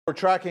We're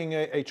tracking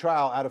a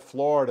trial out of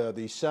Florida,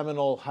 the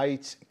Seminole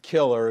Heights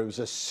killer. It was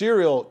a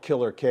serial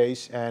killer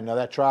case, and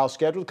that trial is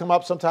scheduled to come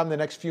up sometime in the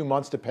next few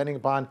months, depending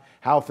upon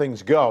how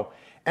things go.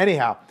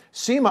 Anyhow,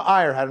 Seema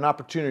Iyer had an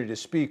opportunity to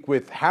speak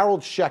with Harold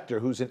Schechter,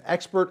 who's an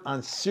expert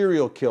on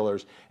serial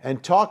killers,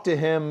 and talk to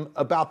him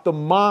about the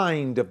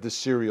mind of the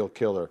serial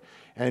killer,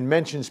 and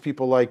mentions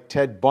people like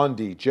Ted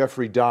Bundy,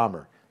 Jeffrey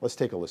Dahmer. Let's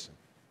take a listen.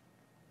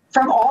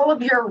 From all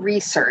of your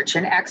research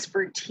and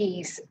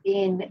expertise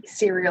in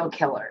serial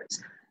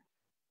killers,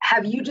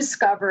 have you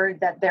discovered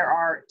that there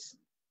are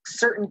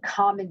certain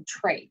common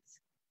traits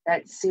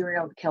that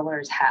serial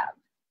killers have?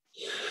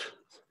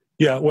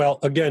 Yeah, well,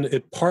 again,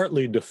 it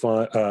partly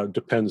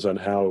depends on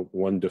how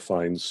one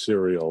defines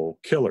serial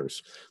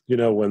killers. You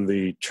know, when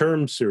the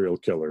term serial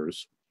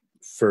killers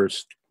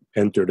first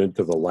entered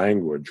into the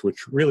language,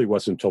 which really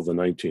wasn't until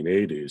the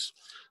 1980s,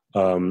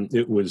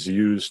 it was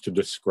used to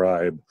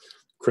describe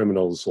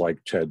criminals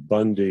like Ted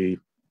Bundy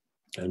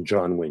and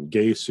John Wayne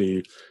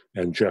Gacy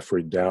and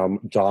Jeffrey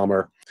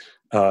Dahmer.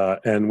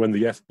 And when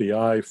the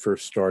FBI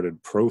first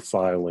started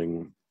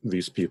profiling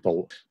these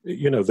people,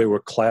 you know, they were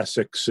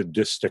classic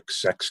sadistic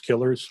sex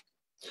killers.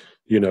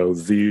 You know,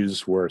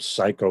 these were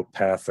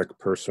psychopathic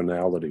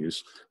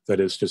personalities. That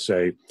is to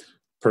say,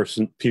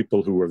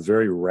 people who were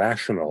very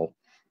rational,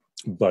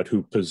 but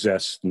who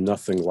possessed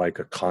nothing like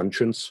a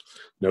conscience,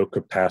 no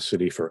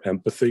capacity for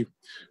empathy,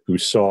 who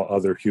saw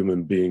other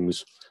human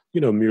beings, you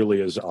know,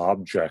 merely as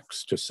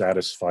objects to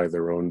satisfy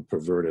their own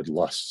perverted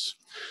lusts.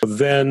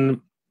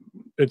 Then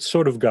it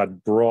sort of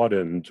got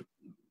broadened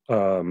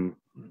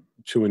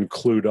to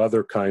include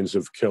other kinds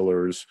of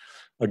killers,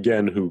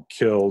 again, who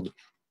killed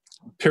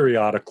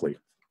periodically.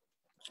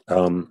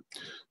 You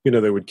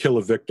know, they would kill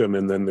a victim,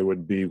 and then there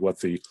would be what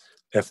the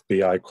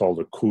FBI called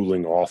a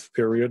cooling off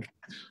period,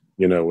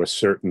 you know, a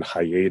certain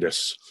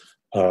hiatus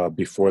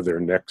before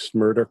their next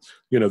murder.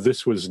 You know,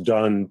 this was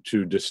done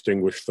to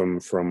distinguish them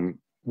from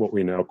what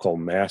we now call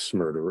mass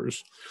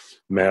murderers.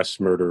 Mass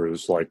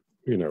murderers like,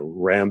 you know,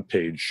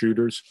 rampage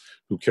shooters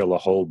who kill a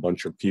whole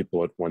bunch of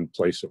people at one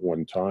place at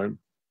one time.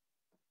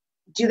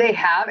 Do they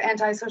have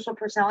antisocial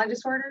personality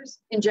disorders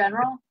in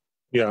general?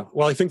 Yeah,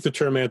 well, I think the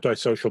term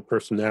antisocial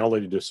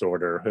personality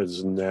disorder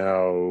has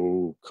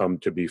now come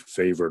to be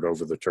favored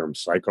over the term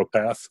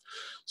psychopath.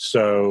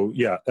 So,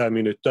 yeah, I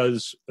mean, it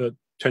does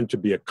tend to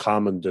be a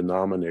common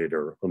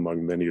denominator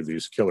among many of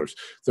these killers.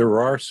 There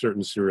are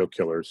certain serial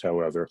killers,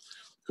 however,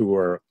 who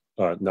are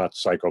not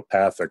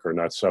psychopathic or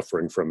not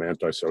suffering from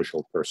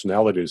antisocial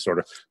personality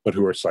disorder, but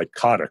who are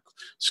psychotic,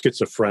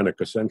 schizophrenic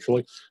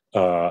essentially,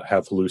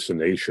 have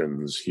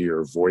hallucinations,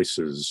 hear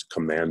voices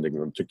commanding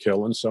them to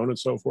kill, and so on and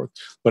so forth.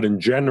 But in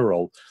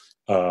general,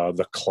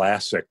 the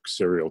classic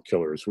serial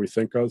killers we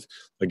think of,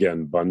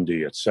 again,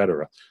 Bundy,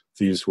 etc.,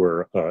 these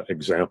were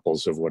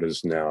examples of what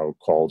is now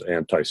called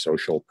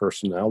antisocial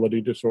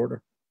personality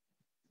disorder.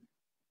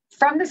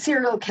 From the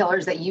serial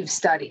killers that you've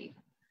studied,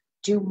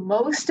 do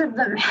most of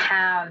them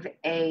have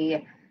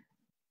a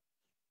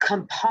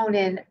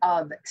component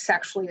of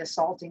sexually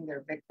assaulting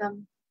their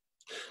victim?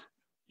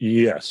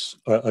 Yes.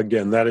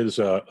 Again, that is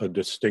a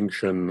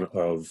distinction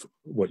of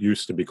what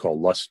used to be called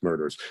lust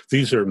murders.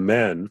 These are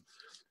men,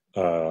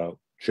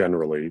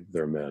 generally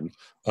they're men,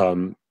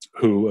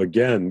 who,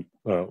 again,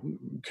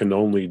 can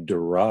only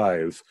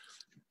derive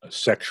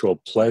sexual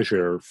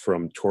pleasure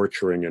from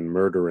torturing and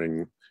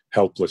murdering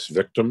helpless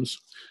victims.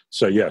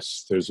 So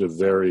yes, there's a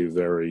very,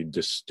 very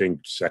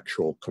distinct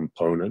sexual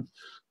component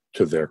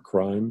to their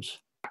crimes.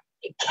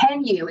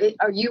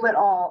 Are you at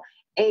all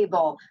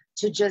able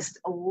to just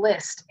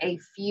list a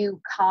few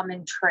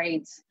common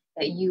traits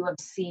that you have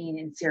seen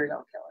in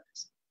serial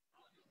killers?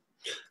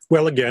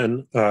 Well,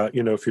 again,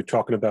 you know, if you're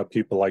talking about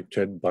people like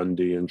Ted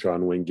Bundy and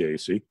John Wayne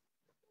Gacy,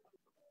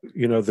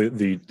 you know,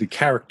 the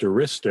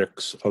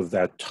characteristics of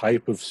that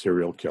type of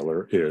serial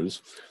killer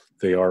is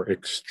they are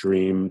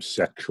extreme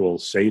sexual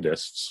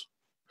sadists.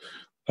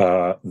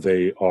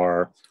 They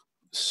are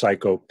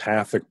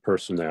psychopathic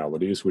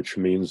personalities, which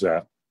means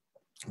that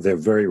they're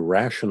very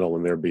rational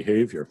in their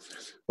behavior,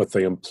 but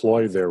they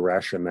employ their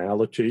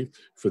rationality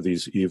for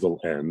these evil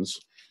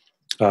ends.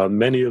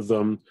 Many of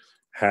them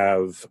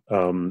have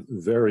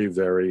very,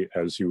 very,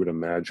 as you would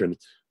imagine,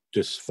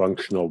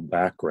 dysfunctional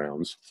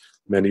backgrounds.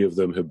 Many of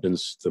them have been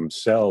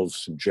themselves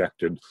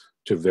subjected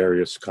to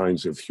various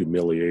kinds of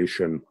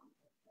humiliation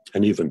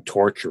and even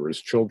torture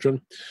as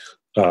children.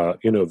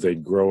 You know, they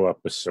grow up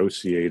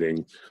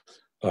associating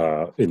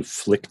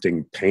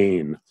inflicting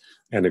pain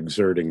and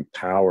exerting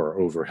power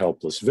over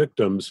helpless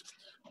victims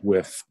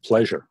with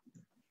pleasure.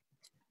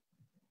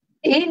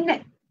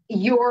 In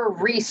your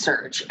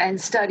research and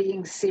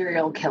studying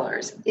serial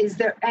killers, is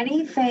there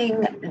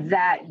anything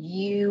that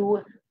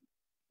you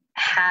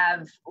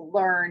have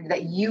learned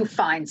that you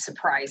find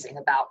surprising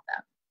about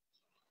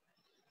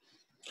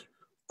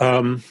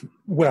them?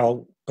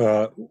 Well,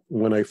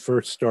 when I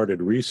first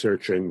started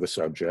researching the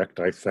subject,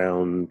 I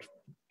found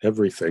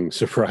everything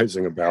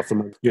surprising about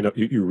them. You know,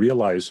 you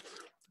realize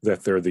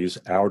that there are these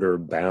outer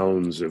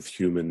bounds of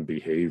human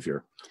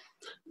behavior,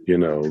 you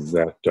know,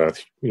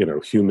 that, you know,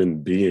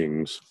 human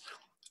beings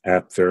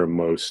at their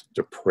most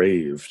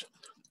depraved,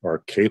 are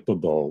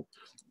capable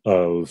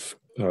of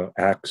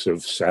acts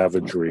of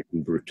savagery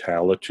and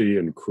brutality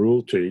and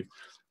cruelty.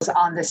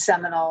 On the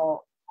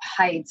Seminole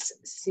Heights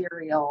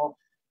serial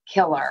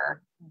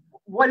killer,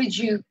 what do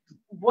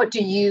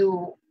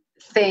you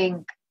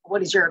think?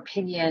 What is your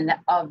opinion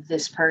of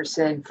this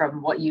person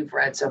from what you've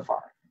read so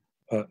far?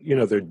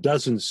 There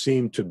doesn't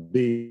seem to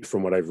be,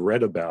 from what I've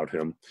read about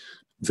him,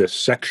 this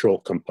sexual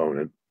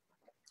component.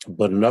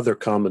 But another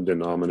common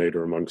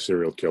denominator among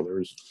serial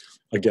killers,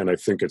 again, I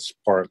think it's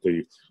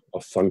partly a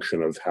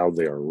function of how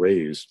they are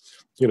raised,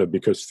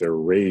 because they're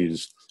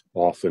raised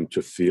often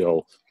to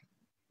feel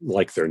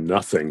like they're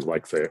nothing,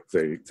 like they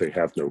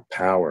have no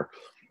power,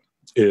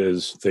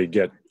 is they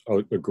get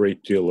a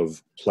great deal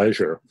of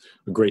pleasure,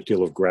 a great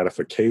deal of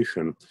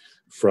gratification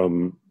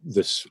from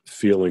this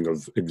feeling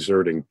of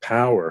exerting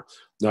power,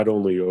 not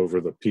only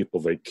over the people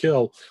they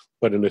kill,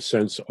 but in a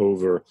sense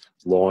over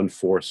law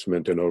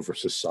enforcement and over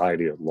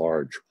society at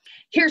large.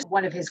 Here's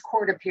one of his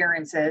court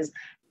appearances.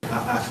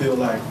 I feel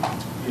like,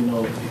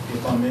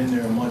 if I'm in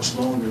there much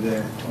longer,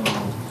 that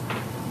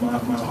my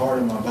heart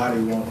and my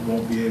body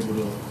won't be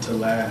able to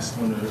last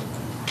under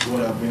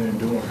what I've been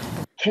enduring.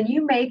 Can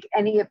you make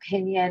any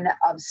opinion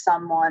of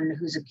someone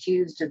who's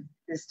accused of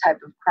this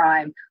type of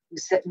crime, who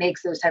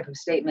makes those type of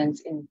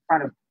statements in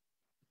front of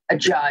a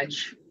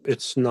judge?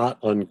 It's not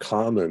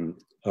uncommon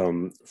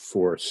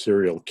for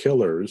serial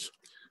killers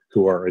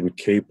who are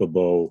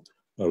incapable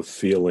of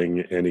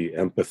feeling any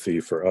empathy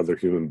for other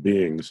human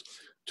beings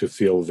to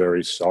feel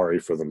very sorry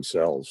for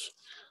themselves.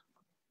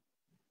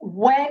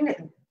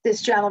 When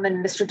this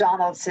gentleman, Mr.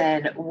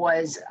 Donaldson,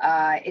 was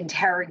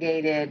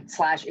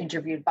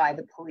interrogated/interviewed by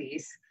the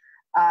police,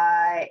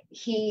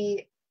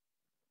 he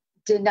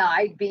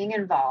denied being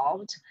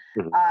involved.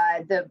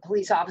 Mm-hmm. The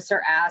police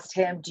officer asked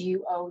him, "Do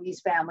you owe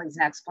these families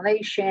an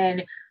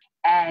explanation?"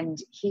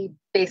 And he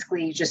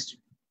basically just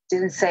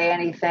didn't say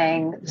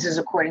anything. This is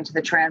according to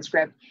the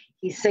transcript.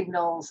 He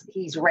signals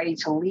he's ready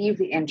to leave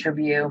the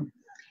interview.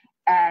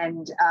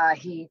 And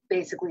he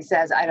basically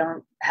says, "I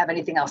don't have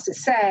anything else to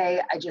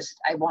say.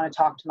 I want to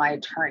talk to my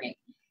attorney."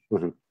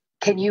 Mm-hmm.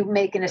 Can you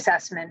make an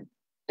assessment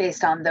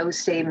based on those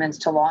statements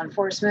to law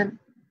enforcement?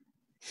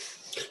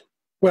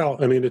 Well,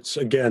 it's,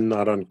 again,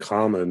 not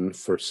uncommon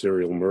for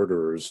serial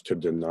murderers to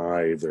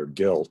deny their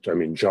guilt.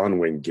 John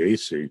Wayne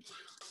Gacy,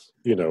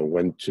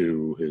 went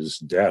to his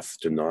death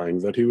denying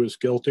that he was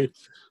guilty.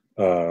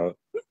 In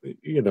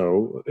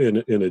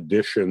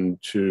addition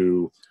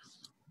to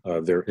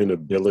their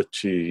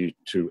inability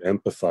to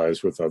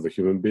empathize with other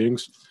human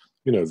beings,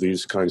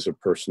 these kinds of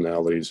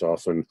personalities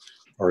often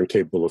are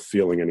incapable of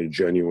feeling any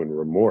genuine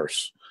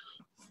remorse.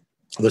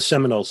 The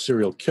Seminole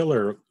serial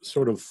killer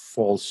sort of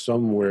falls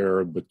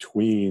somewhere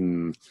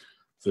between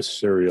the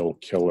serial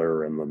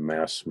killer and the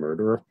mass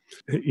murderer.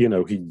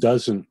 He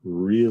doesn't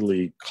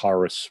really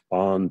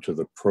correspond to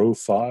the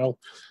profile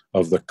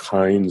of the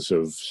kinds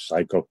of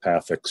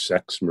psychopathic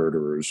sex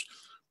murderers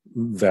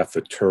that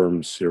the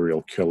term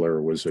serial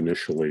killer was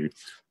initially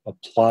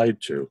applied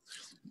to.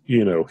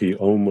 He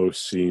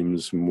almost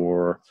seems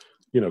more,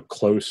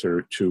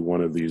 closer to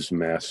one of these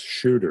mass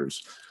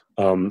shooters.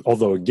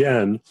 Although,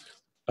 again,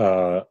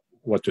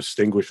 what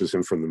distinguishes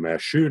him from the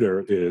mass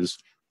shooter is,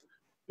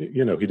 he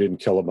didn't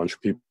kill a bunch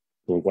of people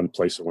in one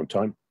place at one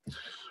time.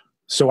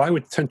 So I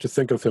would tend to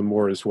think of him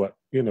more as what,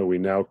 we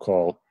now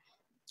call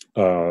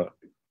a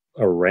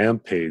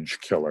rampage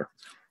killer,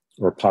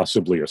 or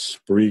possibly a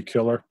spree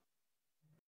killer.